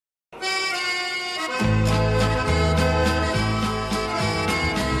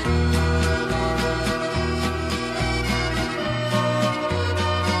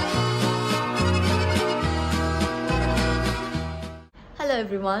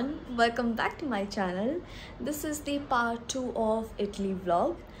everyone, welcome back to my channel. This is the part 2 of Italy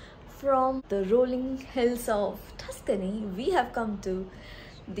vlog. From the rolling hills of Tuscany, we have come to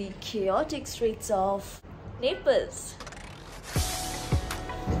the chaotic streets of Naples.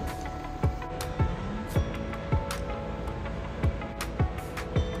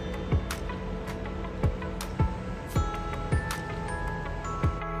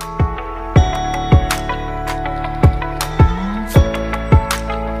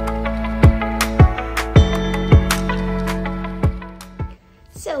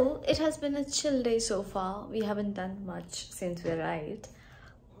 So it has been a chill day so far. We haven't done much since we arrived,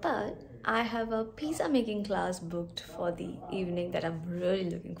 but I have a pizza making class booked for the evening that I'm really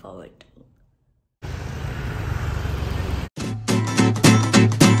looking forward to.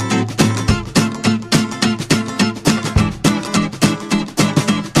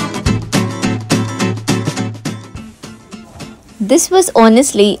 This was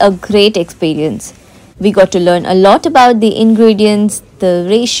honestly a great experience. We got to learn a lot about the ingredients, the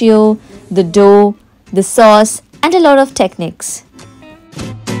ratio, the dough, the sauce, and a lot of techniques.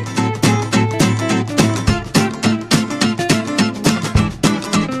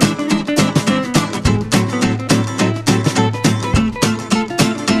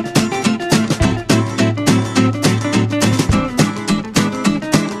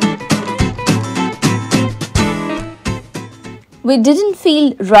 We didn't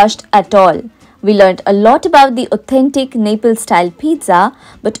feel rushed at all. We learned a lot about the authentic Naples-style pizza,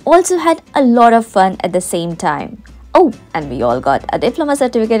 but also had a lot of fun at the same time. Oh, and we all got a diploma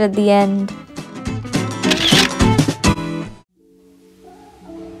certificate at the end.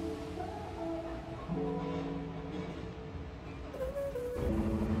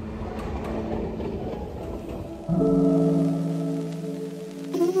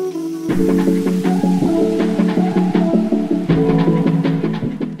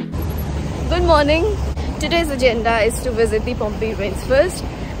 Good morning. Today's agenda is to visit the Pompeii ruins first,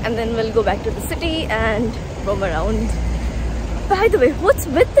 and then we'll go back to the city and roam around. By the way, what's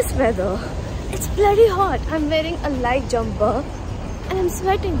with this weather? It's bloody hot. I'm wearing a light jumper and I'm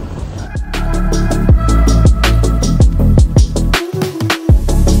sweating.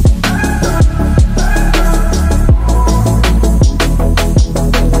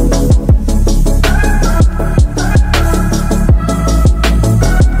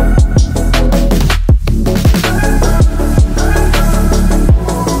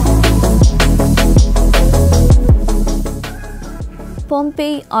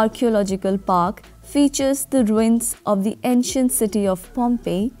 Pompeii Archeological Park features the ruins of the ancient city of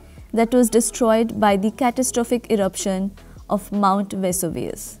Pompeii that was destroyed by the catastrophic eruption of Mount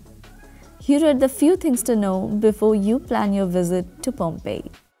Vesuvius. Here are the few things to know before you plan your visit to Pompeii.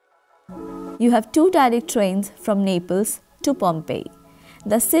 You have 2 direct trains from Naples to Pompeii.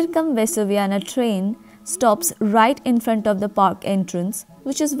 The Circumvesuviana train stops right in front of the park entrance,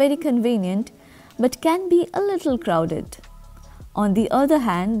 which is very convenient but can be a little crowded. On the other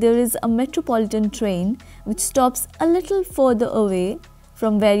hand, there is a metropolitan train which stops a little further away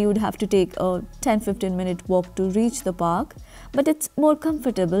from where you would have to take a 10-15 minute walk to reach the park, but it's more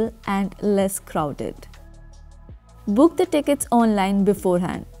comfortable and less crowded. Book the tickets online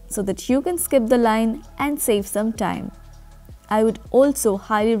beforehand so that you can skip the line and save some time. I would also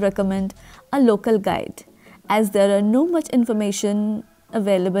highly recommend a local guide, as there are no much information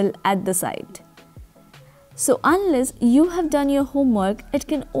available at the site. So unless you have done your homework, it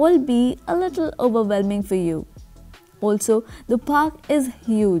can all be a little overwhelming for you. Also, the park is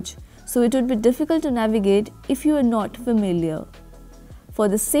huge, so it would be difficult to navigate if you are not familiar. For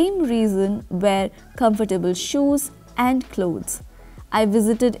the same reason, wear comfortable shoes and clothes. I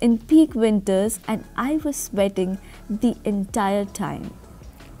visited in peak winters and I was sweating the entire time.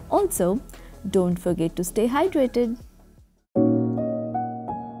 Also, don't forget to stay hydrated.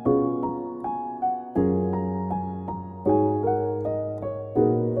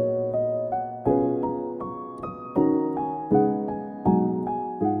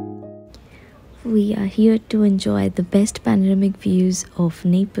 We are here to enjoy the best panoramic views of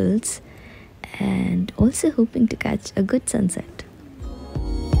Naples and also hoping to catch a good sunset.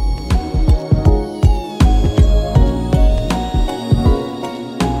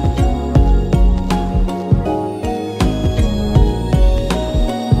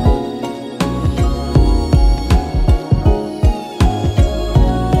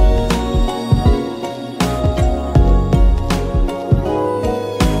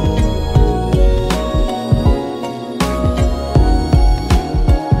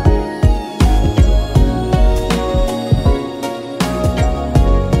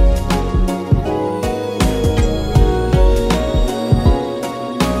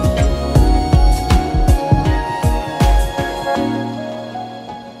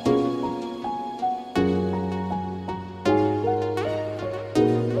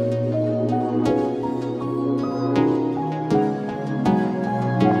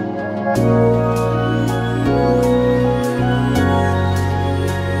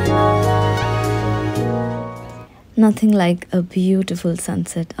 nothing like a beautiful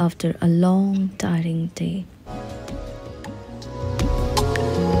sunset after a long, tiring day.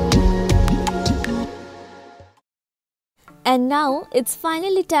 And now it's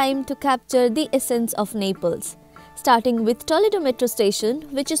finally time to capture the essence of Naples, starting with Toledo metro station,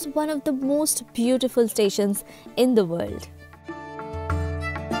 which is one of the most beautiful stations in the world.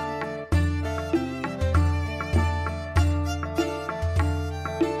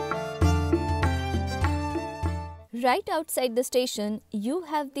 Right outside the station, you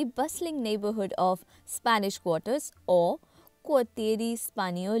have the bustling neighborhood of Spanish Quarters or Quartieri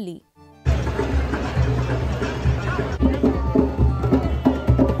Spagnoli.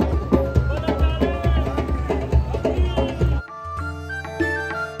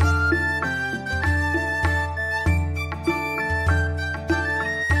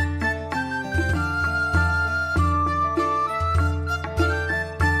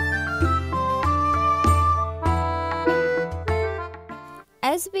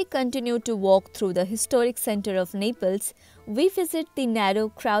 As we continue to walk through the historic center of Naples, we visit the narrow,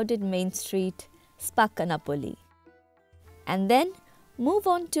 crowded main street, Spaccanapoli, and then move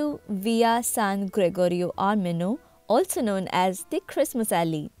on to Via San Gregorio Armeno, also known as the Christmas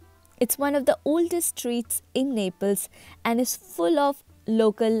Alley. It's one of the oldest streets in Naples and is full of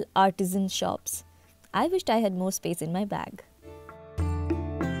local artisan shops. I wished I had more space in my bag.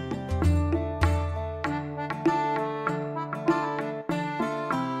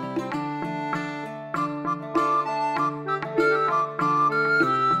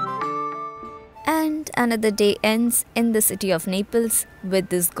 And another day ends in the city of Naples with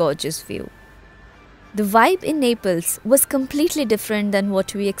this gorgeous view. The vibe in Naples was completely different than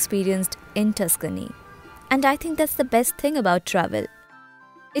what we experienced in Tuscany. And I think that's the best thing about travel.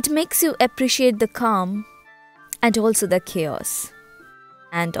 It makes you appreciate the calm and also the chaos.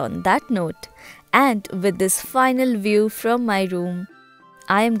 And on that note, and with this final view from my room,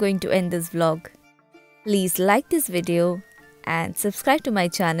 I am going to end this vlog. Please like this video and subscribe to my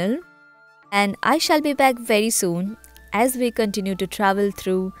channel. And I shall be back very soon as we continue to travel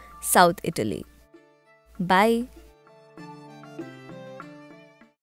through South Italy. Bye.